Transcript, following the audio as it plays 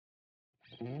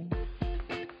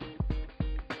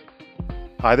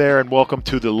Hi there, and welcome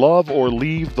to the Love or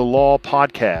Leave the Law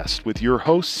podcast with your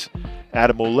hosts,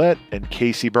 Adam Ouellette and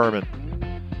Casey Berman.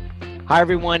 Hi,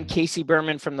 everyone. Casey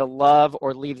Berman from the Love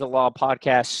or Leave the Law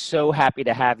podcast. So happy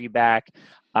to have you back.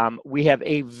 We have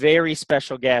a very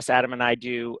special guest. Adam and I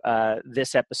do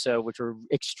this episode, which we're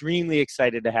extremely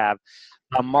excited to have.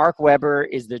 Mark Weber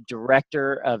is the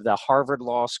director of the Harvard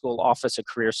Law School Office of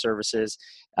Career Services.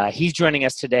 He's joining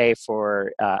us today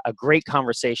for a great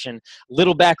conversation.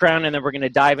 Little background, and then we're going to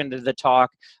dive into the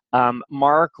talk.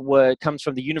 Mark comes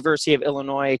from the University of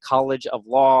Illinois College of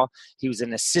Law. He was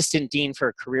an assistant dean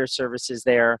for career services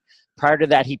there. Prior to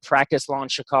that, he practiced law in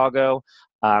Chicago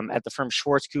at the firm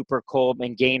Schwartz, Cooper, Kolb,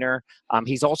 and Gaynor.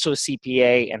 He's also a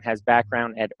CPA and has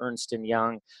background at Ernst &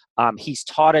 Young. He's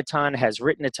taught a ton, has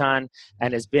written a ton,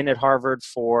 and has been at Harvard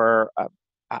for,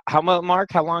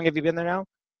 Mark, how long have you been there now?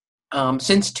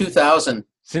 Since 2000.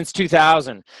 Since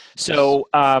 2000. So,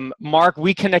 Mark,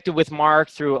 we connected with Mark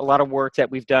through a lot of work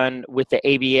that we've done with the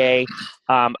ABA.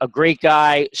 A great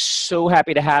guy. So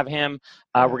happy to have him.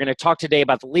 We're going to talk today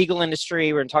about the legal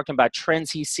industry. We're going to talk about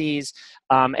trends he sees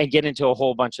and get into a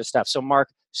whole bunch of stuff. So, Mark,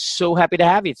 so happy to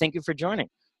have you. Thank you for joining.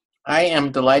 I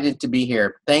am delighted to be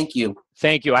here. Thank you.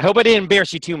 Thank you. I hope I didn't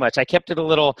embarrass you too much. I kept it a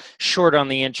little short on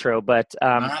the intro, but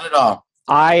not at all.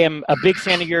 I am a big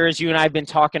fan of yours. You and I have been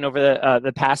talking over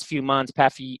the past few months,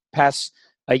 past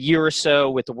a year or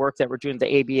so with the work that we're doing at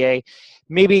the ABA.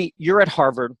 Maybe you're at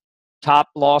Harvard, top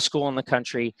law school in the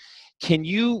country. Can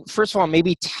you, first of all,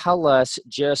 maybe tell us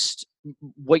just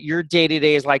what your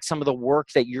day-to-day is like, some of the work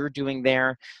that you're doing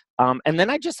there? And then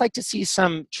I'd just like to see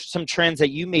some trends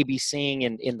that you may be seeing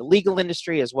in the legal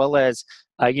industry, as well as,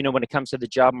 when it comes to the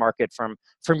job market from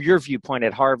your viewpoint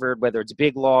at Harvard, whether it's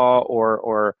big law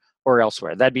or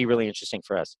elsewhere. That'd be really interesting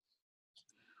for us.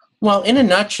 Well, in a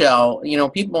nutshell,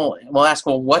 people will ask,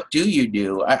 well, what do you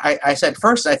do? I said,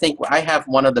 first, I think I have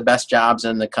one of the best jobs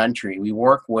in the country. We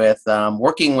work with,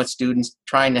 working with students,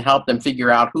 trying to help them figure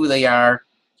out who they are,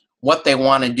 what they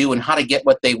want to do, and how to get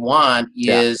what they want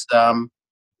is,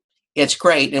 it's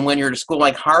great. And when you're at a school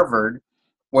like Harvard,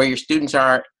 where your students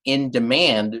are in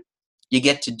demand, you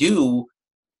get to win.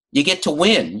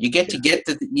 You get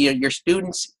to your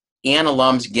students and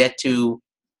alums get to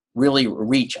really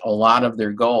reach a lot of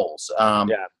their goals.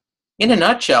 In a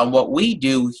nutshell, what we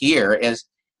do here is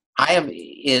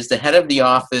the head of the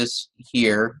office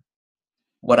here.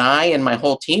 What I and my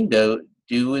whole team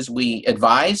do is we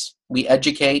advise, we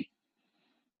educate,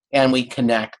 and we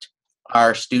connect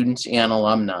our students and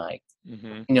alumni.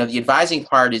 Mm-hmm. The advising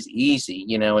part is easy,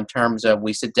 in terms of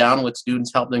we sit down with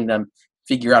students, helping them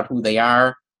figure out who they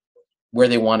are, where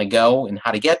they want to go, and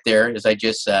how to get there, as I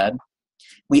just said.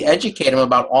 We educate them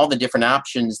about all the different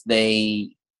options that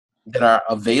are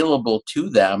available to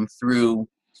them through,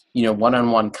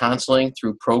 one-on-one counseling,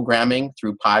 through programming,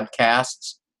 through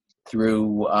podcasts,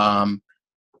 through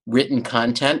written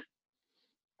content.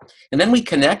 And then we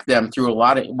connect them through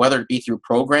whether it be through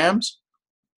programs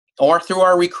or through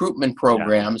our recruitment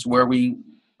programs, where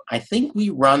I think we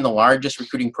run the largest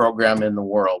recruiting program in the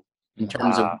world in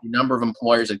terms of the number of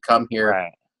employers that come here.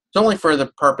 Right. It's only for the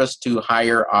purpose to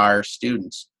hire our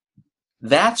students.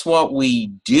 That's what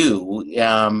we do,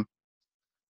 and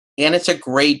it's a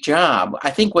great job.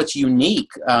 I think what's unique,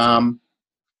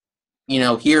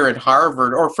 here at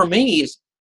Harvard, or for me, is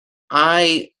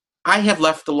I have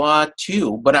left the law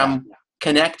too, but I'm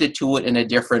connected to it in a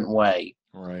different way.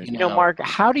 Right. Mark,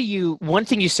 one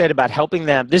thing you said about helping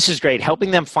them, this is great,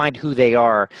 helping them find who they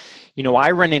are.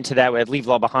 I run into that with Leave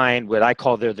Law Behind, what I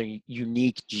call the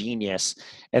unique genius.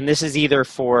 And this is either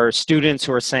for students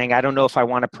who are saying, I don't know if I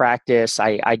want to practice.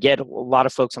 I get a lot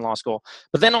of folks in law school,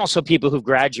 but then also people who've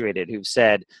graduated who've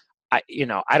said, I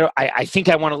think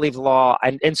I want to leave law.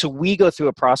 And so we go through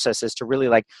a process as to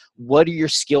really what are your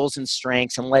skills and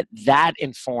strengths, and let that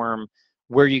inform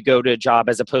where you go to a job,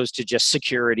 as opposed to just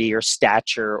security or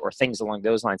stature or things along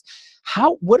those lines.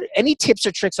 Any tips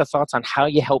or tricks or thoughts on how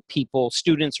you help people,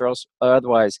 students or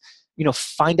otherwise,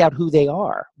 find out who they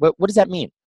are? What does that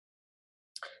mean?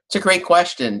 It's a great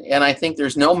question. And I think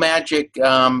there's no magic,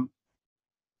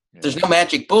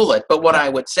 bullet, but what I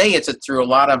would say is it's through a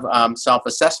lot of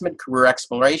self-assessment, career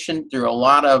exploration, through a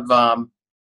lot of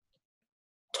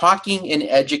talking and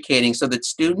educating so that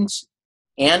students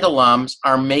and alums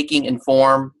are making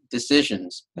informed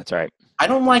decisions. That's right. I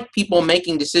don't like people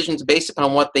making decisions based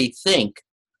upon what they think.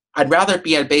 I'd rather it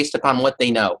be based upon what they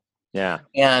know. Yeah.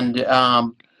 And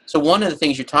so one of the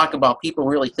things you talk about, people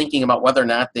really thinking about whether or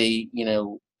not they,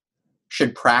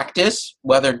 should practice,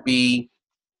 whether it be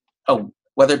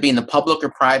in the public or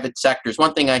private sectors.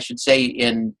 One thing I should say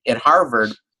at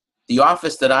Harvard, the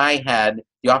office that I had,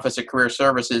 the Office of Career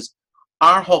Services,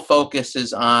 our whole focus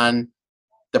is on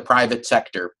the private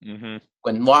sector. Mm-hmm.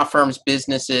 When law firms,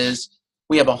 businesses,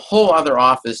 we have a whole other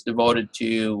office devoted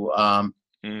to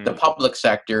the public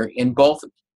sector. In both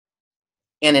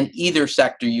and in either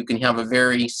sector, you can have a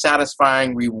very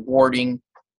satisfying, rewarding,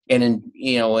 and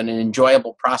an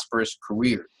enjoyable, prosperous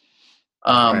career.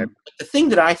 Right. The thing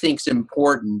that I think is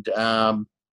important,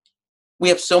 we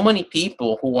have so many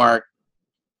people who are.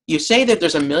 You say that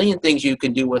there's a million things you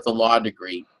can do with a law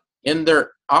degree, and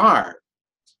there are.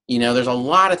 There's a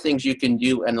lot of things you can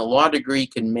do, and the law degree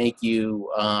can make you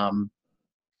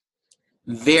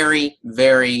very,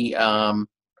 very.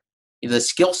 The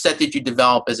skill set that you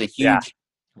develop is a huge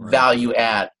value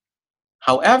add.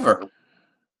 However,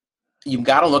 you've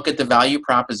got to look at the value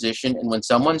proposition, and when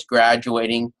someone's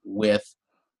graduating with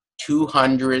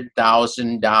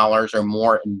 $200,000 or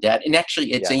more in debt, and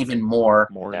actually it's even more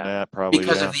than that, probably,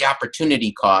 because of the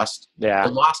opportunity cost, the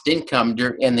lost income,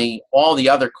 and all the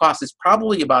other costs. Is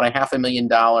probably about a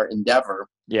 $500,000 endeavor.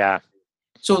 Yeah.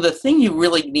 So the thing you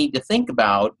really need to think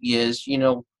about is,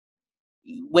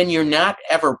 when you're not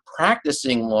ever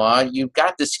practicing law, you've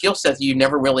got the skill set that you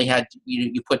never really had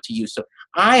you put to use. So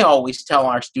I always tell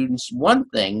our students one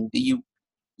thing, that you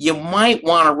might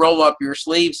want to roll up your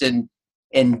sleeves and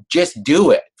just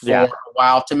do it for a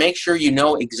while to make sure you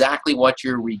know exactly what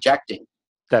you're rejecting.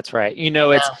 That's right.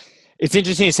 It's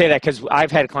interesting to say that, because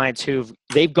I've had clients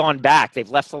they've gone back, they've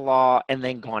left the law and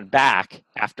then gone back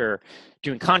after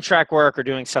doing contract work or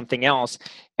doing something else.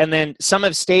 And then some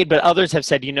have stayed, but others have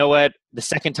said, you know what, the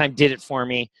second time did it for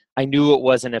me. I knew it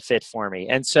wasn't a fit for me.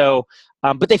 And so,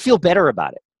 but they feel better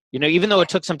about it. Even though it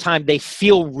took some time, they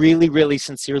feel really, really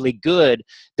sincerely good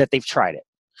that they've tried it.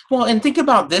 Well, and think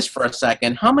about this for a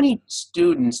second. How many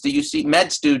students do you see,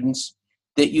 med students,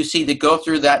 that you see that go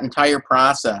through that entire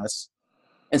process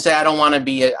and say, I don't want to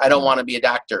be a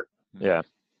doctor? Yeah.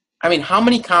 I mean, how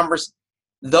many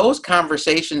those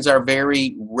conversations are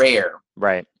very rare.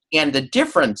 Right. And the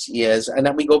difference is, and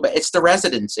then we go back, it's the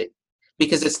residency.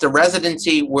 Because it's the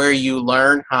residency where you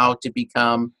learn how to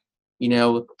become,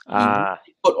 you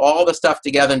put all the stuff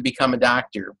together and become a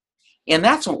doctor. And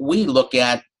that's what we look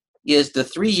at, is the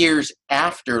 3 years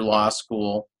after law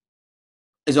school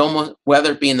is almost,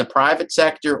 whether it be in the private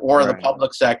sector or the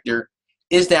public sector,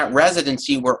 is that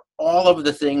residency where all of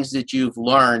the things that you've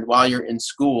learned while you're in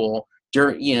school,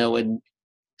 and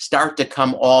start to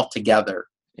come all together.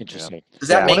 Interesting. Does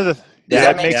that make sense?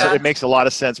 It makes a lot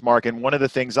of sense, Mark. And one of the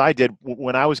things I did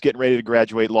when I was getting ready to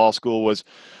graduate law school was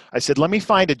I said, let me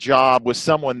find a job with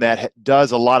someone that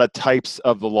does a lot of types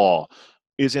of the law,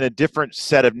 is in a different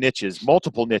set of niches,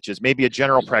 multiple niches, maybe a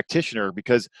general practitioner,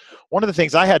 because one of the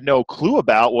things I had no clue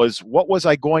about was, what was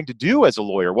I going to do as a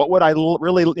lawyer? What would I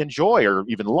really enjoy or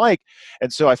even like?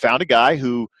 And so I found a guy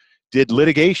who did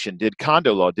litigation, did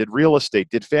condo law, did real estate,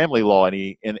 did family law,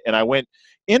 and I went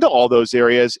into all those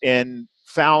areas and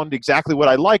found exactly what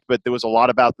I liked, but there was a lot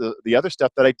about the other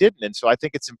stuff that I didn't. And so I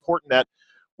think it's important that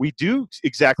we do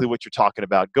exactly what you're talking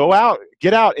about. Go out,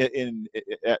 get out in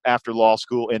after law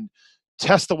school and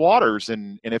test the waters.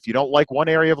 And if you don't like one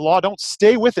area of law, don't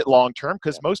stay with it long term,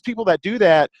 because most people that do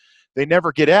that, they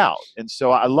never get out. And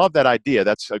so I love that idea.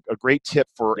 That's a great tip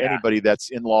for anybody that's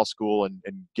in law school and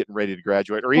getting ready to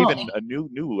graduate, or even a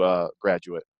new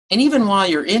graduate. And even while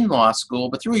you're in law school,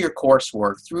 but through your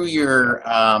coursework, through your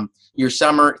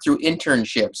summer, through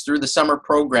internships, through the summer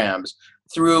programs,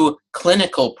 through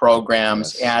clinical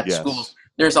programs at schools,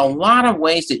 there's a lot of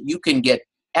ways that you can get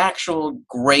actual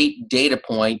great data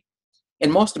point.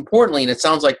 And most importantly, and it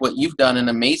sounds like what you've done an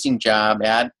amazing job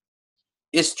at,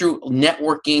 is through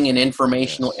networking and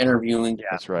informational interviewing. Yeah,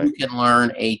 that's right. You can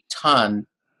learn a ton.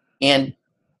 And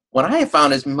what I have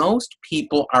found is most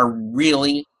people are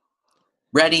really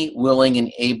ready, willing, and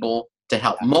able to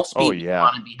help. Most people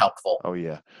want to be helpful. Oh,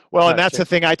 yeah. Well, and that's the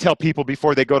thing I tell people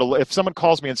before they go to, if someone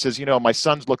calls me and says, my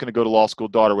son's looking to go to law school,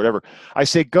 daughter, whatever, I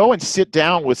say, go and sit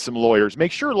down with some lawyers.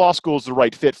 Make sure law school is the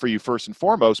right fit for you first and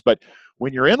foremost. But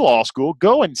when you're in law school,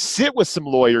 go and sit with some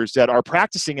lawyers that are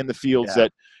practicing in the fields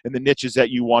in the niches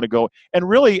that you want to go, and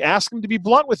really ask them to be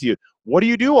blunt with you. What do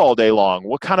you do all day long?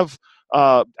 What kind of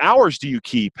hours do you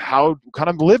keep? How kind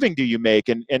of living do you make?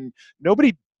 And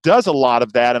nobody does a lot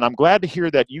of that, and I'm glad to hear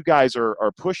that you guys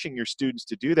are pushing your students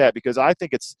to do that, because I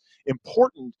think it's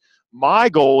important. My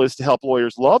goal is to help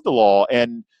lawyers love the law,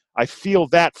 and I feel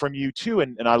that from you too,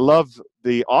 and I love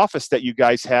the office that you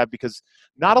guys have, because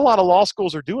not a lot of law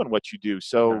schools are doing what you do,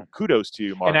 so kudos to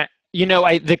you, Mark. And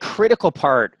the critical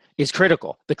part is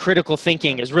critical. The critical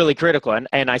thinking is really critical.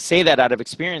 And I say that out of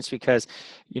experience because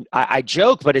I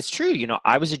joke, but it's true.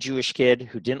 I was a Jewish kid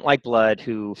who didn't like blood,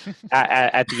 who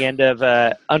at the end of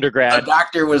undergrad. A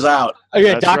doctor was out. Oh,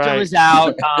 yeah, That's doctor right. was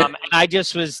out. And I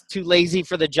just was too lazy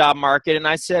for the job market. And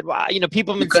I said, well,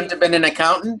 people. You couldn't have been an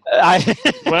accountant?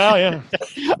 Well, yeah.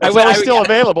 I was still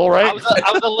available, right?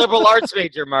 I was a liberal arts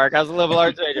major, Mark. I was a liberal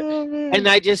arts major. And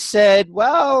I just said,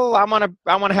 well, I want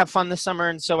to have fun this summer.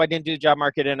 And so I didn't do the job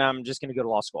market, and I'm just going to go to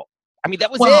law school. I mean,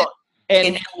 that was it. And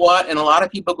you know what? And a lot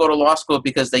of people go to law school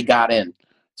because they got in.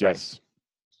 Yes.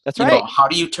 That's right. How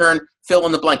do you fill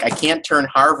in the blank? I can't turn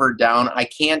Harvard down. I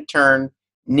can't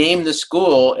name the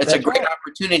school. It's a great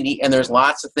opportunity, and there's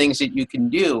lots of things that you can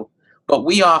do. But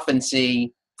we often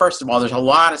see, first of all, there's a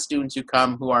lot of students who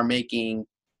come who are making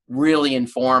really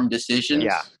informed decisions.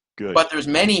 Yeah, good. But there's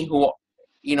many who,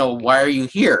 why are you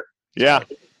here? Yeah.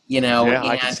 Yeah,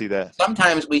 I can see that.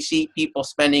 Sometimes we see people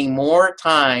spending more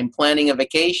time planning a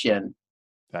vacation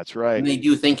That's right. than they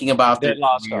do thinking about their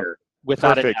law career.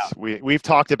 Without Perfect. a doubt. We've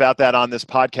talked about that on this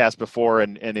podcast before,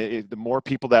 and the more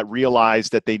people that realize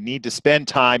that they need to spend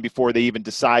time before they even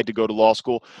decide to go to law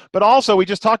school, but also we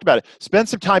just talked about it. Spend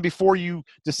some time before you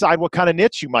decide what kind of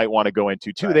niche you might want to go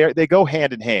into too. Right. They go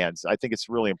hand in hand. I think it's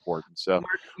really important. So,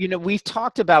 Mark, we've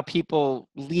talked about people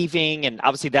leaving, and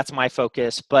obviously that's my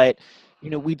focus, but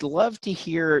we'd love to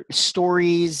hear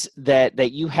stories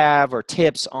that you have or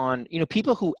tips on,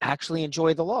 people who actually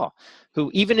enjoy the law,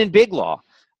 who even in big law.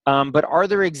 But are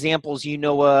there examples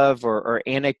of or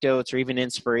anecdotes or even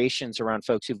inspirations around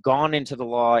folks who've gone into the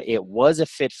law, it was a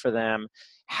fit for them,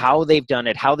 how they've done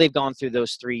it, how they've gone through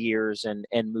those 3 years and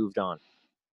moved on?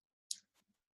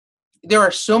 There are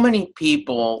so many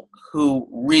people who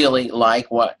really like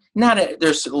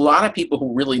there's a lot of people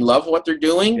who really love what they're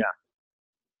doing. Yeah.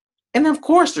 And of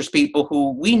course, there's people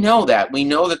who we know that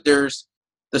there's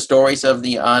the stories of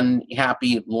the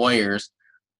unhappy lawyers.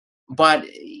 But,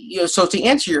 so to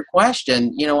answer your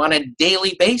question, on a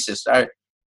daily basis,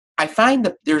 I find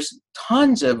that there's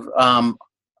tons of our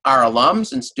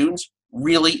alums and students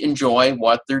really enjoy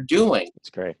what they're doing. That's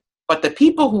great. But the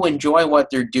people who enjoy what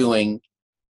they're doing,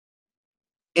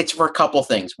 it's for a couple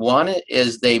things. One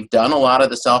is they've done a lot of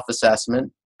the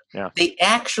self-assessment. Yeah. They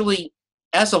actually,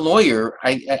 as a lawyer,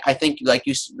 I think like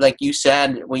you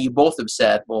said, well, you both have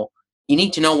said, well, you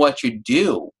need to know what you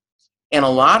do. And a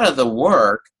lot of the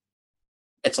work,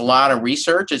 it's a lot of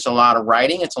research, it's a lot of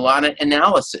writing, it's a lot of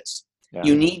analysis. Yeah.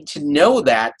 You need to know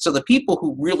that. So the people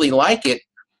who really like it,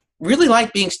 really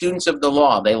like being students of the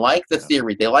law. They like the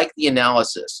theory, they like the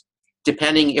analysis,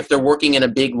 depending if they're working in a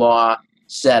big law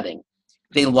setting.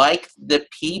 They like the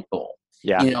people.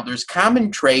 Yeah. There's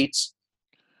common traits.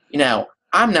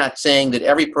 I'm not saying that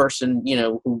every person,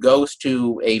 who goes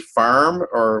to a firm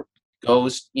or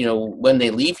goes, when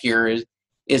they leave here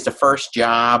is the first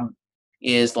job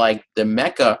is like the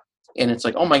Mecca, and it's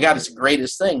like, oh my God, it's the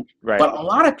greatest thing. Right. But a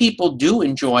lot of people do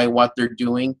enjoy what they're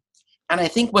doing. And I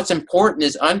think what's important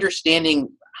is understanding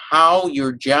how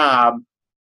your job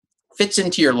fits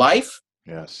into your life.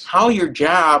 Yes. How your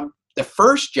job, the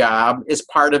first job, is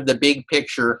part of the big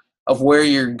picture of where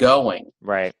you're going.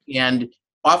 Right. And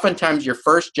oftentimes your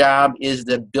first job is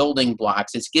the building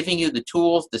blocks. It's giving you the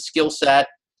tools, the skill set,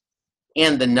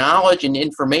 and the knowledge and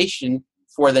information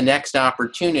for the next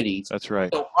opportunities. That's right.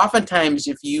 So oftentimes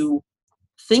if you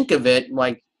think of it,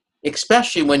 like,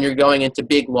 especially when you're going into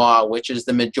big law, which is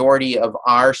the majority of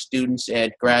our students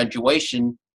at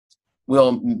graduation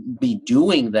will be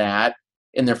doing that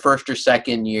in their first or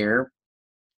second year.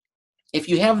 If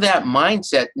you have that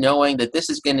mindset, knowing that this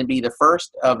is going to be the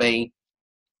first of a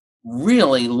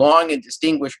really long and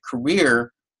distinguished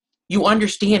career, you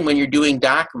understand when you're doing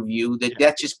doc review that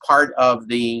that's just part of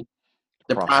the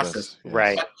process. Yes.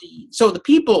 Right. So the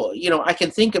people, I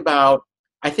think about,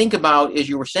 as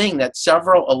you were saying, that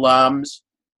several alums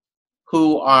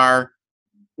who are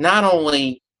not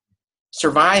only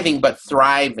surviving but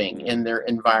thriving in their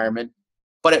environment,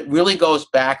 but it really goes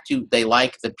back to they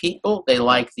like the people, they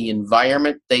like the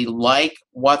environment, they like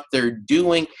what they're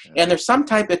doing, and there's some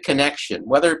type of connection,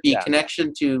 whether it be a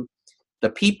connection to the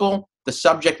people, the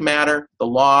subject matter, the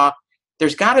law.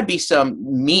 There's got to be some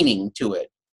meaning to it.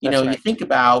 You think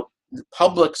about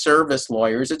public service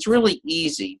lawyers, it's really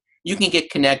easy. You can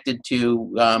get connected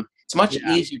to, it's much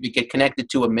easier to get connected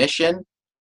to a mission.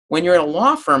 When you're at a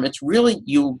law firm, it's really,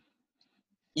 you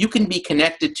can be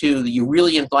connected to, you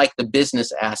really like the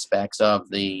business aspects of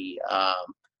the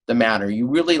matter. You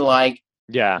really like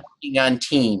working on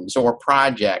teams or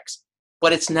projects,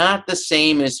 but it's not the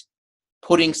same as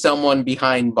putting someone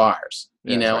behind bars,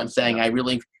 and saying,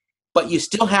 but you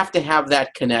still have to have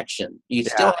that connection. You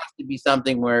still have to be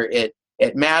something where it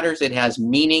matters, it has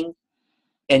meaning,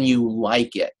 and you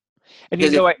like it. And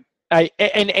Because you know what?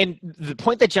 And the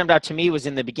point that jumped out to me was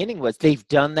in the beginning was they've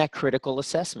done that critical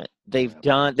assessment. They've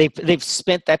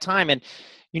spent that time, and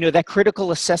that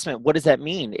critical assessment. What does that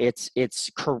mean? It's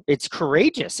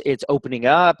courageous. It's opening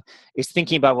up. It's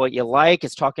thinking about what you like.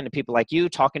 It's talking to people like you,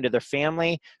 talking to their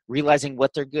family, realizing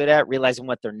what they're good at, realizing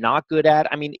what they're not good at.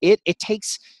 I mean, it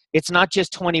takes. It's not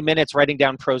just 20 minutes writing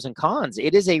down pros and cons.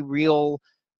 It is a real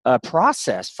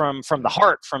process from the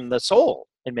heart, from the soul.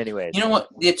 In many ways. You know what?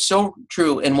 It's so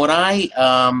true. And what I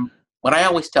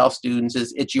always tell students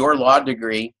is it's your law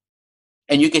degree,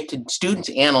 and you get to, students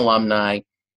and alumni,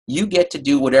 you get to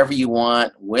do whatever you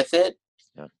want with it.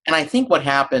 Yeah. And I think what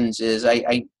happens is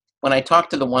I when I talk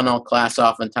to the 1L class,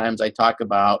 oftentimes I talk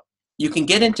about you can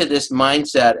get into this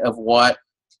mindset of what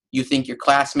you think your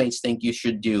classmates think you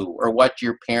should do, or what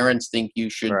your parents think you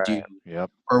should do,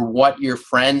 or what your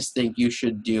friends think you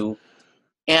should do.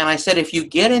 And I said, if you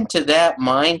get into that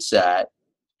mindset,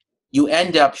 you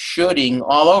end up shoulding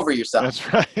all over yourself.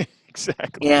 That's right.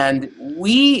 Exactly. And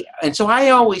so I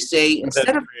always say,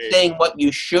 instead of saying what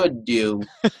you should do,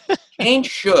 change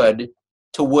should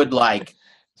to would like.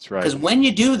 That's right. Because when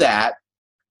you do that,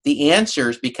 the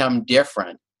answers become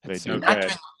different. They do. You're not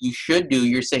doing what you should do.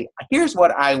 You're saying, here's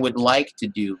what I would like to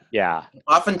do. Yeah.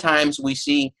 Oftentimes we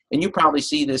see, and you probably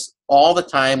see this all the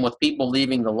time with people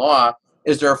leaving the law,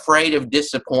 is they're afraid of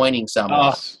disappointing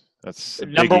someone. That's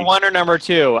number one or number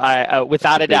two,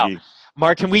 without a doubt.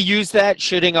 Mark, can we use that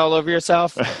shoulding all over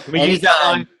yourself? Can we use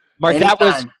that one? Mark, that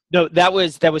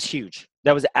was huge.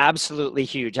 That was absolutely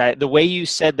huge. The way you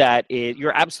said that,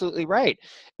 you're absolutely right.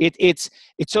 It's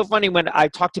so funny when I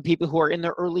talk to people who are in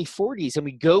their early 40s and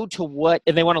we go to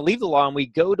and they want to leave the law, and we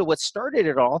go to what started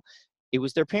it all. It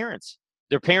was their parents.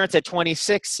 Their parents at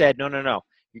 26 said, no.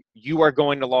 You are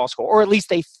going to law school, or at least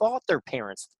they thought their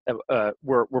parents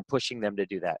were pushing them to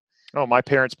do that. Oh, my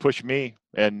parents pushed me,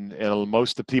 and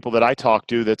most of the people that I talk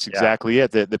to, that's exactly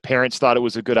it. The parents thought it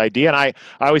was a good idea, and I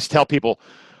always tell people,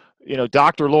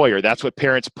 doctor, lawyer, that's what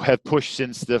parents have pushed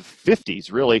since the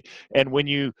 50s, really. And when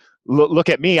you look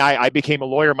at me, I became a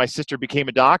lawyer. My sister became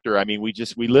a doctor. I mean,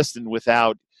 we listened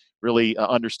without really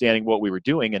understanding what we were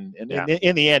doing, and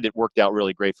in the end, it worked out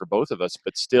really great for both of us.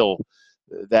 But still,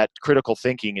 that critical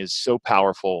thinking is so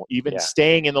powerful. Even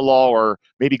staying in the law, or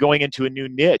maybe going into a new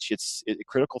niche,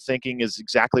 critical thinking is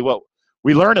exactly what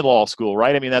we learn in law school,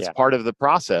 right? I mean, that's part of the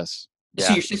process.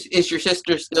 So is your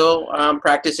sister still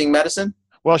practicing medicine?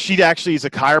 Well, she actually is a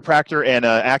chiropractor and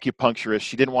an acupuncturist.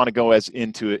 She didn't want to go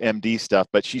into MD stuff,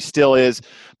 but she still is.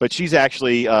 But she's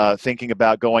actually thinking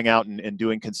about going out and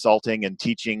doing consulting and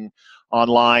teaching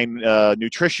online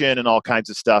nutrition and all kinds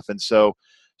of stuff. And so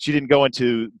she didn't go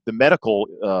into the medical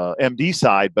MD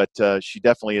side, but she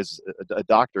definitely is a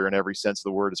doctor in every sense of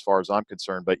the word as far as I'm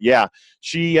concerned. But yeah,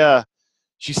 she's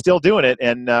still doing it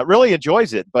and really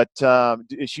enjoys it. But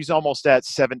she's almost at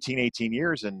 17, 18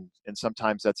 years, and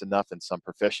sometimes that's enough in some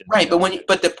professions. Right,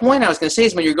 but the point I was going to say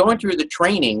is when you're going through the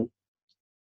training,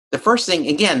 the first thing,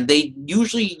 again,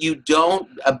 you don't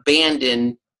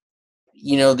abandon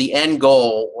the end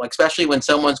goal, especially when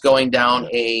someone's going down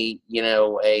in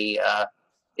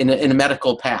a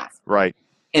medical path. Right.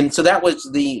 And so that was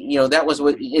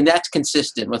and that's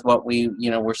consistent with what we,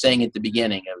 were saying at the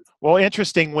beginning of. Well,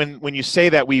 interesting when you say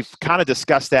that. We've kind of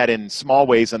discussed that in small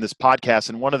ways on this podcast.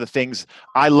 And one of the things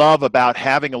I love about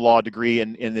having a law degree,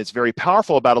 and it's very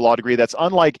powerful about a law degree, that's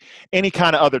unlike any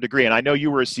kind of other degree. And I know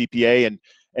you were a CPA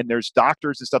and there's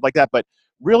doctors and stuff like that, but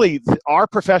really our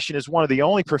profession is one of the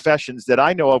only professions that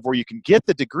I know of where you can get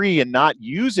the degree and not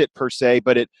use it per se,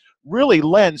 but it really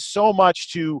lends so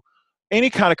much to any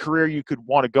kind of career you could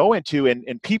want to go into. And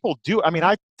people do. I mean,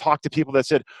 I talked to people that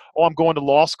said, oh, I'm going to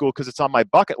law school because it's on my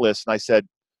bucket list. And I said,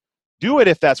 do it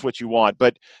if that's what you want.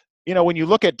 But, when you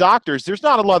look at doctors, there's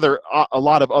not a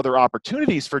lot of other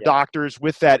opportunities for doctors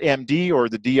with that MD or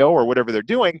the DO or whatever they're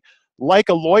doing, like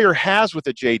a lawyer has with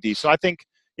a JD. So I think,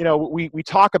 we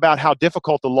talk about how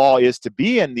difficult the law is to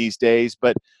be in these days,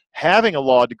 but having a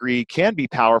law degree can be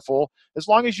powerful as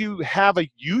long as you have a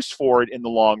use for it in the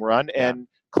long run. And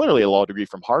clearly a law degree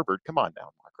from Harvard. Come on now,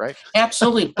 Mark, right?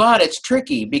 Absolutely. But it's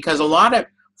tricky because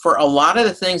for a lot of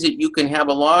the things that you can have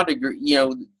a law degree,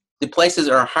 the places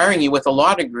that are hiring you with a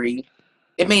law degree,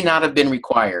 it may not have been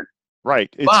required.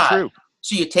 Right. It's true.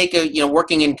 So you take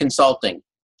working in consulting.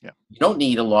 Yeah. You don't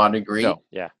need a law degree. No.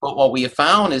 Yeah. But what we have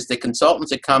found is the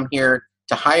consultants that come here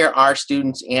to hire our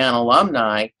students and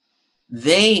alumni,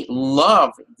 they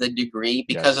love the degree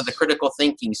because of the critical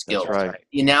thinking skills, That's right.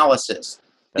 the analysis,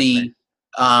 the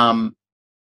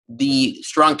the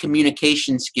strong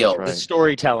communication skills. Right. The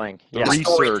storytelling. The Yeah. research.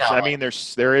 I Storytelling. mean,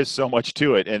 there is so much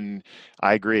to it, and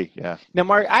I agree. Yeah. Now,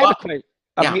 Mark, I have a question.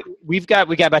 yeah. We've got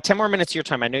about 10 more minutes of your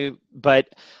time. I know, but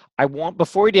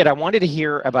before we did, I wanted to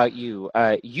hear about you.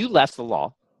 You left the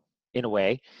law in a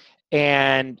way,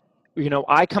 and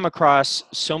I come across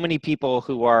so many people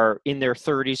who are in their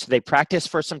 30s, so they practice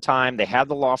for some time, they have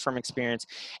the law firm experience,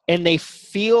 and they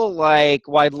feel like,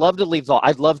 well, I'd love to leave law.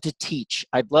 I'd love to teach.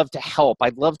 I'd love to help.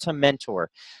 I'd love to mentor.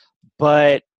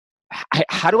 But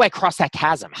how do I cross that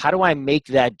chasm? How do I make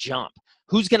that jump?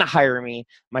 Who's going to hire me?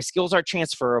 My skills are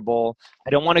transferable. I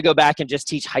don't want to go back and just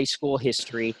teach high school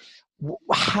history.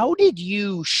 How did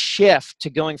you shift to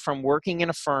going from working in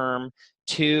a firm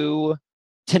to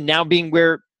now being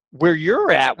where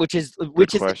you're at, which is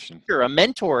Question. you're a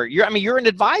mentor. You're an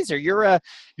advisor. You're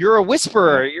a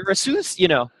whisperer. You're a sooth.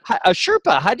 A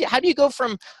Sherpa. How do you go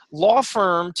from law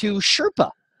firm to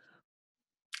Sherpa?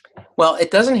 Well, it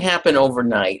doesn't happen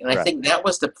overnight, and I Right. think that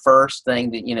was the first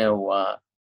thing that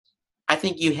I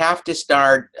think you have to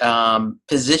start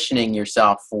positioning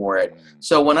yourself for it.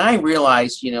 So when I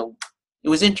realized, it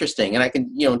was interesting, and I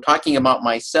can, talking about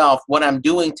myself, what I'm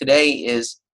doing today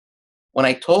is when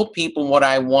I told people what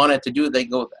I wanted to do,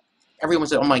 everyone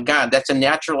said, "Oh my God, that's a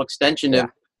natural extension of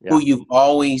who you've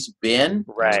always been."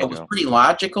 Right. So it was pretty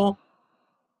logical.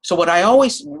 So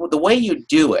the way you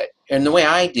do it, and the way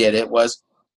I did it was,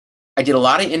 I did a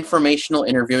lot of informational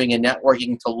interviewing and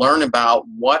networking to learn about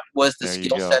what was the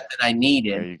skill set that I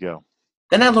needed. There you go.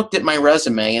 Then I looked at my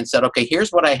resume and said, okay,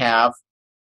 here's what I have.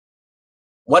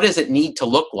 What does it need to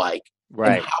look like?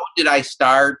 Right. And how did I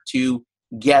start to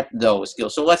get those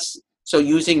skills? So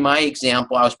using my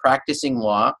example, I was practicing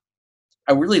law.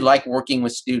 I really like working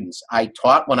with students. I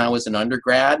taught when I was an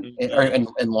undergrad or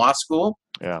in law school.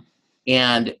 Yeah.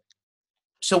 And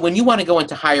so when you want to go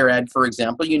into higher ed, for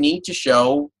example, you need to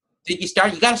show that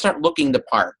you got to start looking the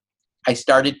part. I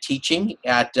started teaching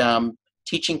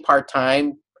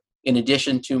part-time in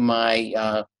addition to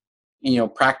my,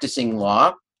 practicing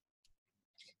law.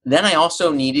 Then I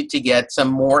also needed to get some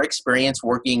more experience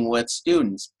working with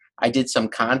students. I did some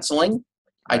counseling.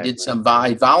 I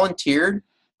volunteered.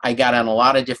 I got on a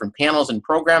lot of different panels and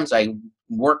programs. I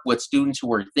worked with students who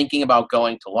were thinking about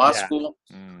going to law school.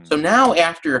 So now,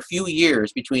 after a few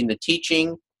years between the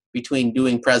teaching, between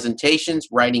doing presentations,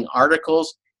 writing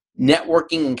articles,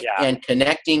 networking, and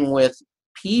connecting with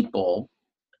people,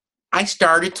 I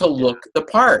started to look the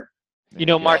part.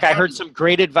 Mark, I heard some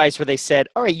great advice where they said,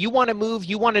 all right, you want to move,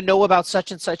 you want to know about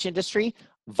such and such industry,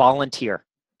 volunteer.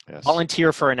 Yes.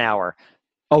 Volunteer for an hour,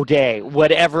 a day,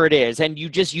 whatever it is. And you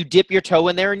dip your toe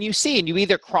in there and you see, and you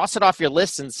either cross it off your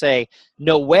list and say,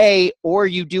 no way, or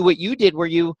you do what you did where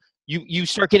you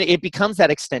start getting, it becomes that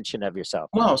extension of yourself.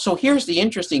 Well, so here's the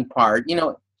interesting part, and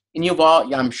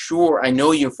I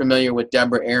know you're familiar with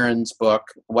Deborah Aaron's book,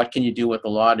 What Can You Do with a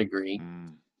Law Degree?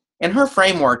 And her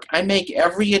framework, I make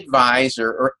every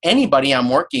advisor or anybody I'm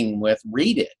working with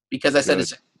read it, because I said,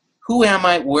 it's, who am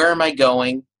I, where am I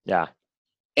going? Yeah.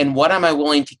 And what am I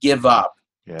willing to give up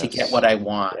to get what I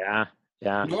want? Yeah.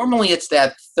 Yeah. Normally it's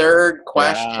that third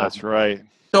question. Yeah, that's right.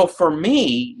 So for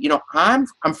me, I'm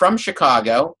from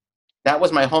Chicago. That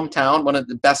was my hometown, one of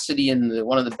the best cities in the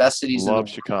world.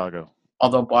 Chicago.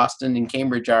 Although Boston and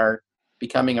Cambridge are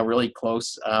becoming a really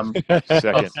close second.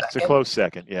 It's a close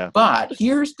second, yeah. But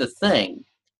here's the thing.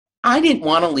 I didn't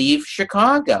want to leave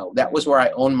Chicago. That was where I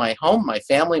owned my home, my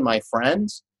family, my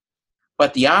friends.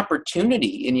 But the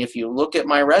opportunity, and if you look at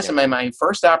my resume, my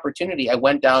first opportunity, I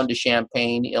went down to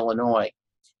Champaign, Illinois.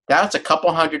 That's a couple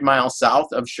 100 miles south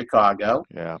of Chicago.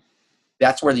 Yeah.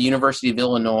 That's where the University of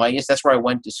Illinois is. That's where I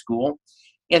went to school.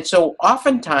 And so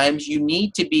oftentimes you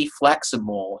need to be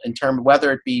flexible in terms of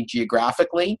whether it be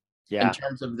geographically, in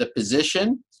terms of the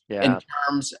position, in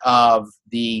terms of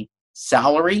the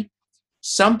salary.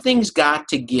 Something's got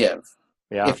to give.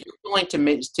 Yeah. If you're going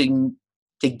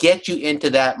to get you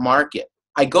into that market.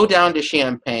 I go down to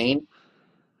Champaign.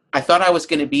 I thought I was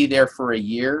going to be there for a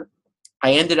year.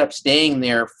 I ended up staying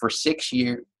there for 6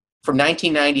 years, from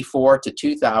 1994 to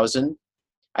 2000.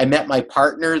 I met my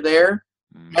partner there.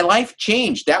 My life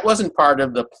changed. That wasn't part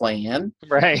of the plan.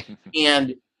 Right.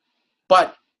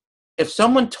 But if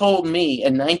someone told me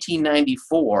in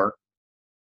 1994,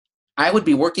 I would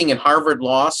be working at Harvard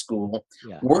Law School,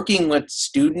 working with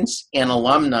students and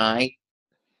alumni.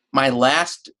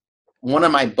 One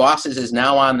of my bosses is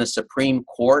now on the Supreme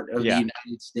Court of the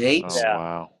United States. Oh,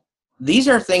 wow. These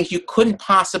are things you couldn't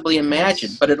possibly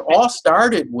imagine, but it all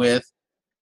started with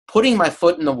putting my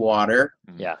foot in the water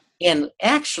and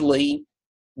actually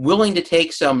willing to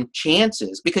take some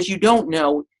chances, because you don't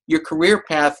know your career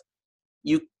path.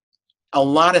 a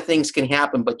lot of things can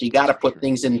happen, but you got to put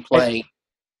things in play.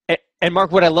 And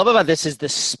Mark, what I love about this is the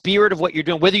spirit of what you're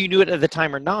doing. Whether you knew it at the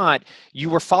time or not,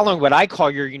 you were following what I call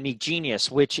your unique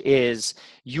genius, which is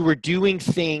you were doing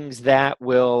things that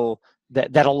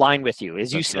align with you,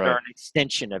 as you said, are an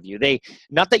extension of you.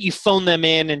 Not that you phone them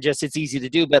in and just it's easy to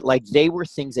do, but like they were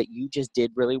things that you just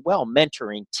did really well: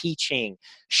 mentoring, teaching,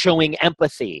 showing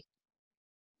empathy.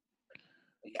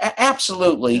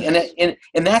 Absolutely, and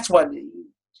that's what.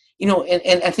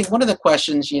 And I think one of the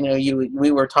questions,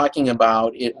 we were talking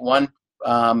about it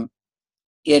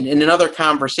in another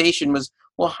conversation was,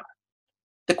 well,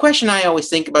 the question I always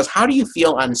think about is, how do you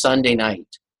feel on Sunday night?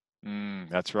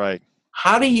 That's right.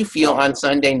 How do you feel on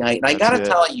Sunday night? And I got to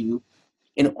tell you,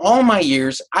 in all my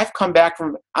years, I've come back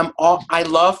from, I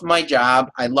love my job.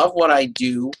 I love what I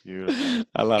do. Beautiful.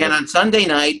 I love it. On Sunday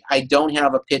night, I don't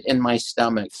have a pit in my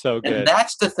stomach. So good. And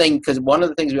that's the thing, because one of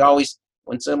the things we always,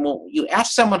 you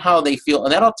ask someone how they feel,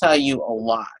 and that'll tell you a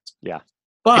lot. Yeah.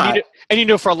 But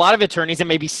for a lot of attorneys, it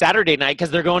may be Saturday night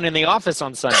because they're going in the office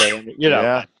on Sunday.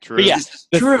 Yeah, true. But yes,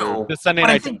 true. The Sunday but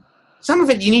night. I think some of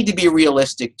it, you need to be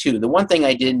realistic too. The one thing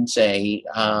I didn't say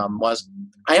was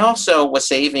I also was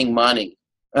saving money,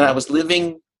 and I was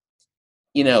living.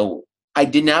 I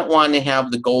did not want to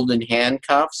have the golden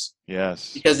handcuffs.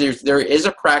 Yes. Because there is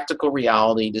a practical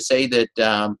reality to say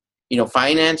that.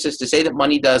 Finances, to say that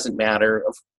money doesn't matter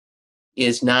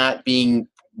is not being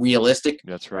realistic.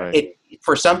 That's right.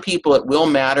 For some people, it will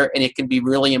matter, and it can be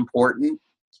really important.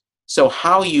 So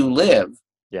how you live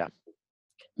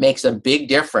makes a big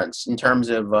difference in terms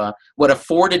of what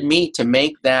afforded me to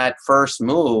make that first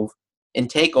move and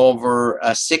take over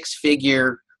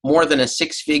more than a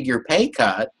six-figure pay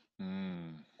cut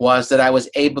was that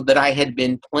I had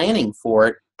been planning for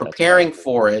it, preparing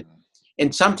for it.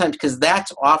 And sometimes, because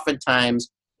that's oftentimes,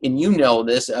 and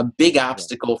this, a big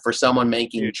obstacle for someone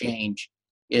making change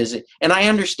and I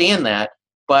understand that,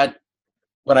 but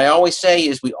what I always say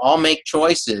is we all make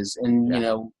choices, and,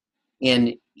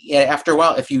 and after a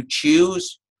while, if you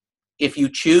choose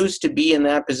to be in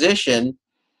that position,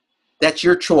 that's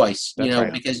your choice,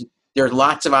 because there are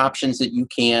lots of options that you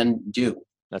can do.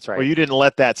 That's right. Well, you didn't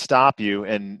let that stop you,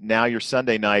 and now your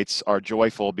Sunday nights are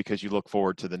joyful because you look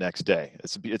forward to the next day.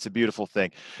 It's a beautiful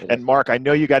thing. And Mark, I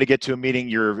know you got to get to a meeting.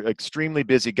 You're an extremely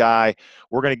busy guy.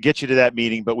 We're going to get you to that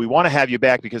meeting, but we want to have you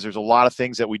back because there's a lot of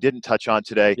things that we didn't touch on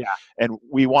today. Yeah. And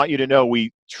we want you to know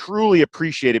we truly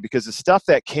appreciate it, because the stuff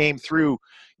that came through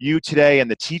you today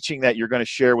and the teaching that you're going to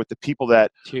share with the people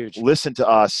that listen to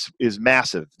us is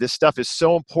massive. This stuff is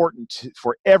so important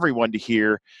for everyone to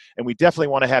hear, and we definitely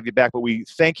want to have you back. But we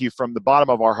thank you from the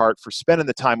bottom of our heart for spending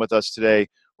the time with us today.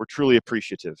 We're truly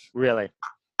appreciative. Really.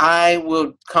 I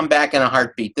will come back in a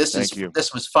heartbeat. This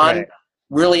was fun. Right.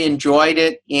 Really enjoyed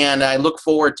it, and I look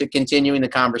forward to continuing the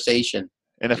conversation.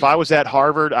 And if I was at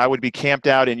Harvard, I would be camped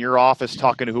out in your office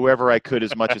talking to whoever I could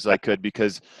as much as I could,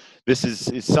 because this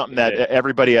is something that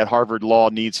everybody at Harvard Law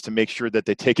needs to make sure that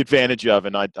they take advantage of.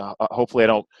 And hopefully I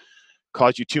don't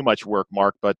cause you too much work,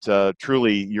 Mark, but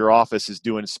truly your office is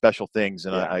doing special things,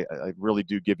 and I really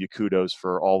do give you kudos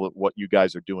for all of what you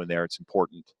guys are doing there. It's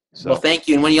important. So. Well, thank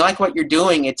you. And when you like what you're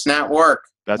doing, it's not work.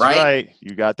 That's right.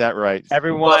 You got that right.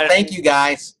 Everyone. Well, thank you,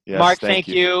 guys. Yes, Mark, thank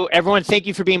you. Everyone, thank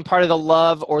you for being part of the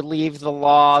Love or Leave the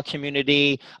Law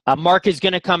community. Mark is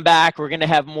going to come back. We're going to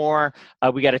have more.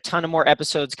 We got a ton of more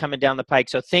episodes coming down the pike.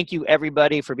 So thank you,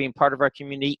 everybody, for being part of our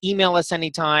community. Email us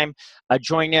anytime.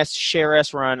 Join us. Share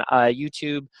us. We're on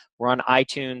YouTube. We're on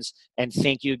iTunes. And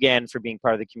thank you again for being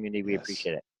part of the community. We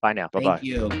appreciate it. Bye now. Bye-bye. Thank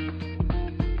you.